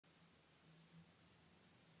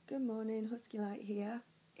Good morning, Husky Light here.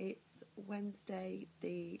 It's Wednesday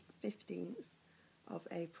the 15th of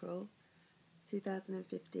April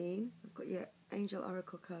 2015. I've got your Angel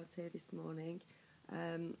Oracle cards here this morning.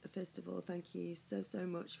 First of all, thank you so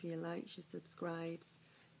much for your likes, your subscribes,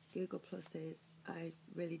 your Google Pluses. I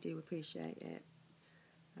really do appreciate it,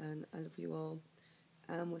 and I love you all.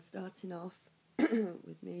 We're starting off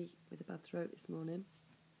with me with a bad throat this morning,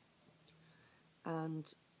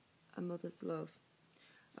 and a mother's love.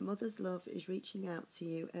 A mother's love is reaching out to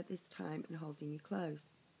you at this time and holding you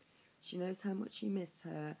close. She knows how much you miss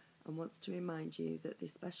her and wants to remind you that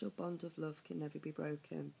this special bond of love can never be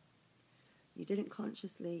broken. You didn't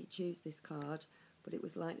consciously choose this card, but it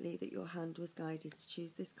was likely that your hand was guided to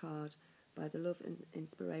choose this card by the love and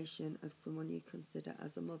inspiration of someone you consider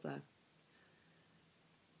as a mother.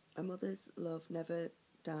 A mother's love never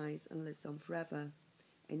dies and lives on forever.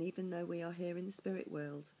 And even though we are here in the spirit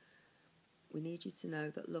world, we need you to know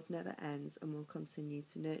that love never ends and will continue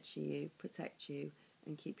to nurture you, protect you,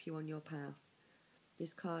 and keep you on your path.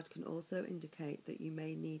 This card can also indicate that you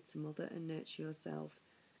may need to mother and nurture yourself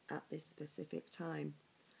at this specific time.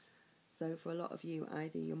 So for a lot of you,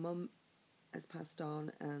 either your mum has passed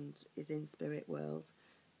on and is in spirit world,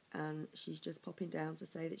 and she's just popping down to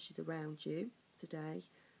say that she's around you today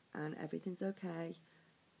and everything's okay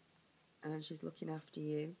and she's looking after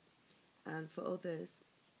you. And for others,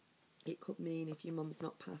 it could mean, if your mum's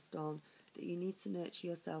not passed on, that you need to nurture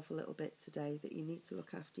yourself a little bit today, that you need to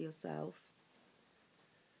look after yourself.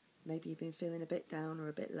 Maybe you've been feeling a bit down or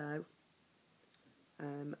a bit low,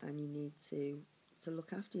 and you need to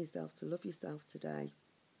look after yourself, to love yourself today.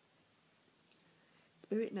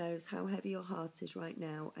 Spirit knows how heavy your heart is right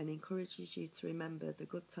now and encourages you to remember the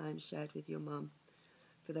good times shared with your mum.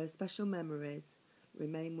 For those special memories,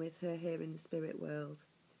 remain with her here in the spirit world.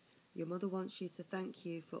 Your mother wants you to thank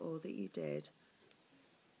you for all that you did,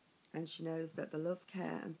 and she knows that the love,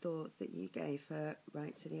 care and thoughts that you gave her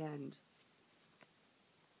right to the end.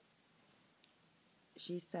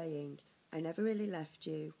 She's saying, I never really left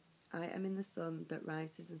you. I am in the sun that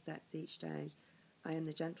rises and sets each day. I am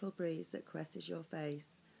the gentle breeze that caresses your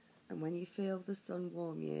face, and when you feel the sun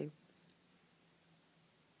warm you,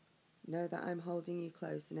 know that I'm holding you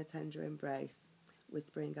close in a tender embrace,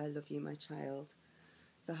 whispering, I love you, my child.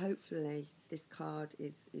 So hopefully this card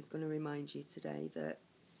is going to remind you today that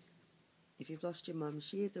if you've lost your mum,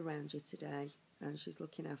 she is around you today and she's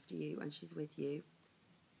looking after you and she's with you.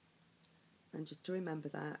 And just to remember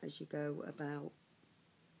that as you go about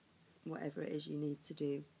whatever it is you need to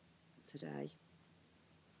do today.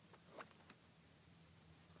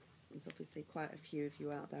 There's obviously quite a few of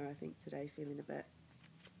you out there, I think, today feeling a bit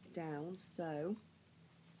down. So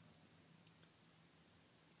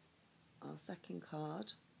our second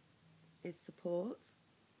card is support.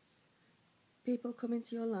 People come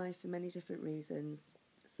into your life for many different reasons.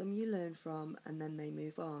 Some you learn from and then they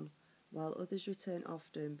move on, while others return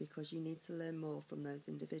often because you need to learn more from those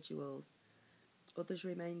individuals. Others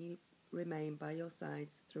remain by your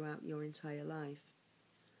sides throughout your entire life.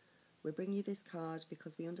 We bring you this card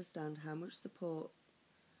because we understand how much support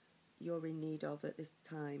you're in need of at this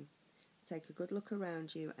time. Take a good look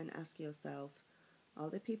around you and ask yourself, are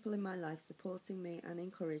there people in my life supporting me and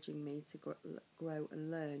encouraging me to grow and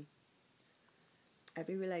learn?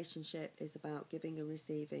 Every relationship is about giving and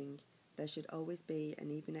receiving. There should always be an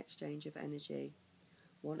even exchange of energy,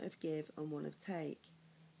 one of give and one of take.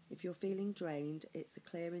 If you're feeling drained, it's a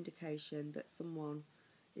clear indication that someone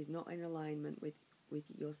is not in alignment with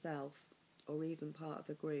yourself or even part of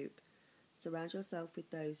a group. Surround yourself with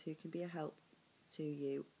those who can be a help to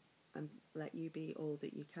you and let you be all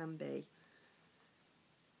that you can be.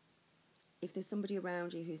 If there's somebody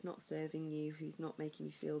around you who's not serving you, who's not making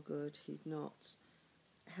you feel good, who's not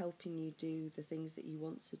helping you do the things that you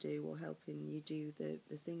want to do or helping you do the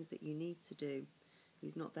things that you need to do,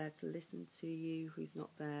 who's not there to listen to you, who's not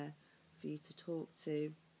there for you to talk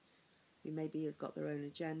to, who maybe has got their own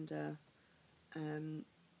agenda,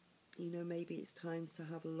 maybe it's time to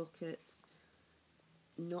have a look at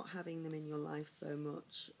not having them in your life so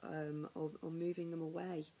much, or moving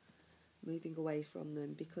away from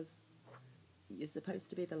them, because you're supposed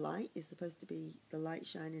to be the light. You're supposed to be the light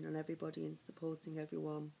shining on everybody and supporting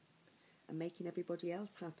everyone and making everybody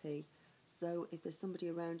else happy. So if there's somebody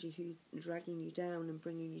around you who's dragging you down and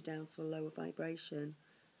bringing you down to a lower vibration,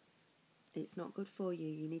 it's not good for you.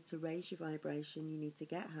 You need to raise your vibration. You need to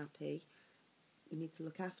get happy. You need to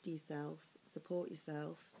look after yourself, support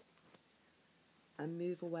yourself, and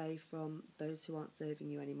move away from those who aren't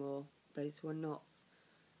serving you anymore, those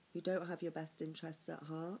who don't have your best interests at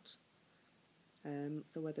heart.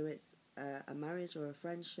 So whether it's a marriage or a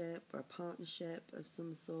friendship or a partnership of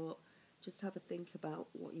some sort, just have a think about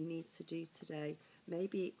what you need to do today.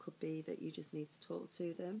 Maybe it could be that you just need to talk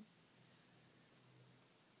to them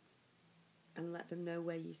and let them know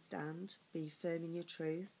where you stand. Be firm in your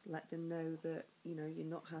truth. Let them know that, you're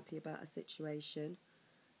not happy about a situation.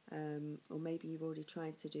 Or maybe you've already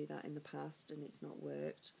tried to do that in the past and it's not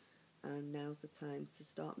worked. And now's the time to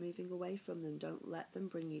start moving away from them. Don't let them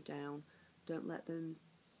bring you down. Don't let them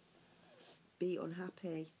be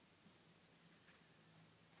unhappy.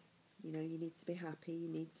 You need to be happy. You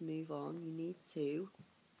need to move on. You need to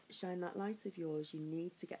shine that light of yours. You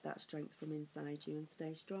need to get that strength from inside you and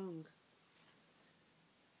stay strong.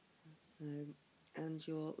 So, and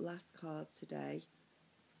your last card today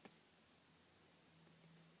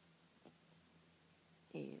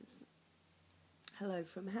is Hello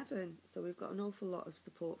from Heaven. So we've got an awful lot of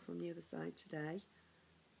support from the other side today.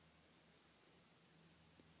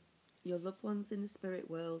 Your loved ones in the spirit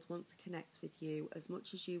world want to connect with you as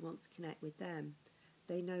much as you want to connect with them.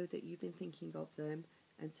 They know that you've been thinking of them,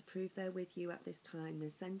 and to prove they're with you at this time, they're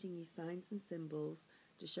sending you signs and symbols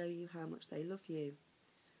to show you how much they love you.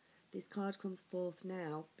 This card comes forth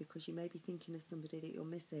now because you may be thinking of somebody that you're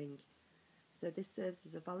missing. So this serves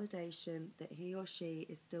as a validation that he or she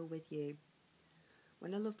is still with you.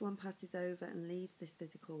 When a loved one passes over and leaves this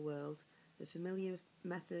physical world, the familiar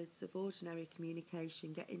methods of ordinary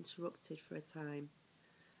communication get interrupted for a time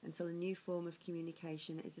until a new form of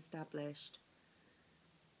communication is established.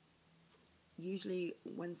 Usually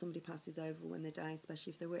when somebody passes over, when they die,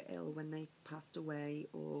 especially if they were ill, when they passed away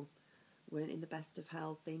or weren't in the best of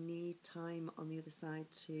health, they need time on the other side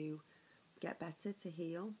to get better, to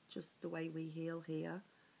heal, just the way we heal here.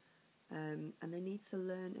 And they need to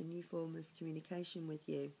learn a new form of communication with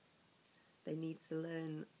you. They need to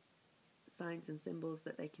learn signs and symbols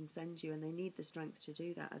that they can send you, and they need the strength to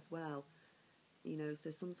do that as well. So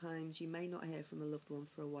sometimes you may not hear from a loved one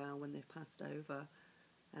for a while when they've passed over,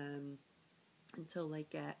 until they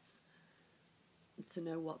get to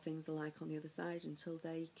know what things are like on the other side, until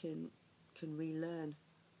they can relearn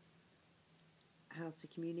how to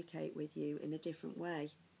communicate with you in a different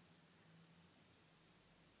way.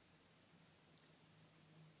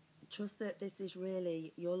 Trust that this is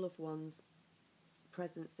really your loved one's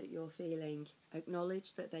presence that you're feeling.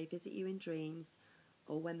 Acknowledge that they visit you in dreams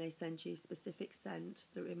or when they send you specific scent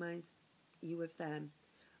that reminds you of them.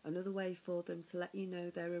 Another way for them to let you know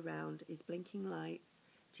they're around is blinking lights,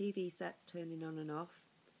 TV sets turning on and off,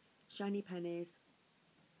 shiny pennies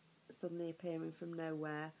suddenly appearing from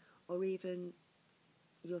nowhere, or even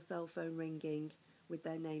your cell phone ringing with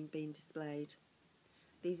their name being displayed.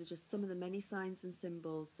 These are just some of the many signs and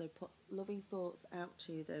symbols, so put loving thoughts out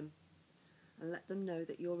to them and let them know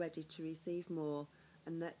that you're ready to receive more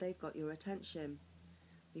and that they've got your attention.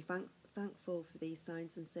 Be thankful for these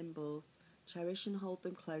signs and symbols. Cherish and hold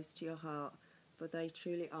them close to your heart, for they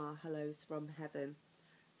truly are hellos from heaven.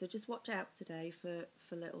 So just watch out today for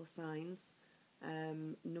little signs,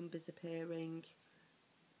 numbers appearing,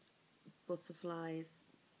 butterflies,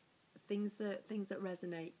 things that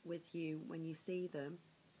resonate with you when you see them.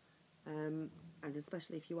 And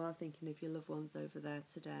especially if you are thinking of your loved ones over there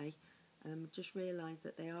today, just realise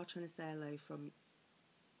that they are trying to say hello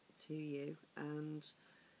to you, and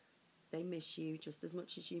they miss you just as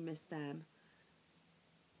much as you miss them,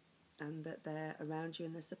 and that they're around you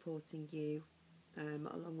and they're supporting you,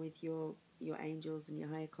 along with your angels and your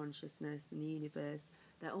higher consciousness and the universe.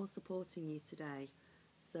 They're all supporting you today.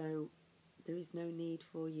 So there is no need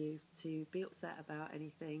for you to be upset about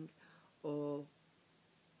anything or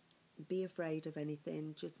be afraid of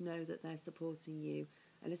anything. Just know that they're supporting you.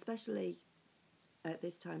 And especially at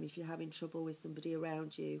this time, if you're having trouble with somebody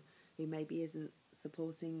around you who maybe isn't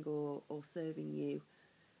supporting or serving you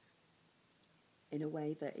in a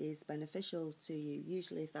way that is beneficial to you,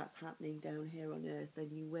 usually if that's happening down here on earth, then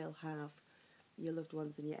you will have your loved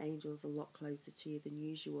ones and your angels a lot closer to you than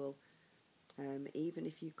usual. Even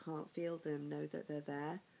if you can't feel them, know that they're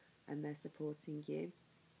there and they're supporting you.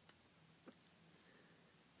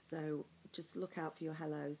 So just look out for your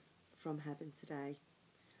hellos from heaven today.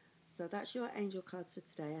 So that's your angel cards for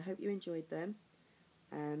today. I hope you enjoyed them.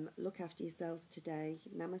 Look after yourselves today.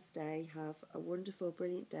 Namaste. Have a wonderful,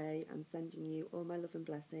 brilliant day. I'm sending you all my love and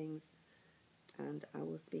blessings. And I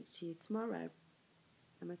will speak to you tomorrow.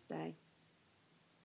 Namaste.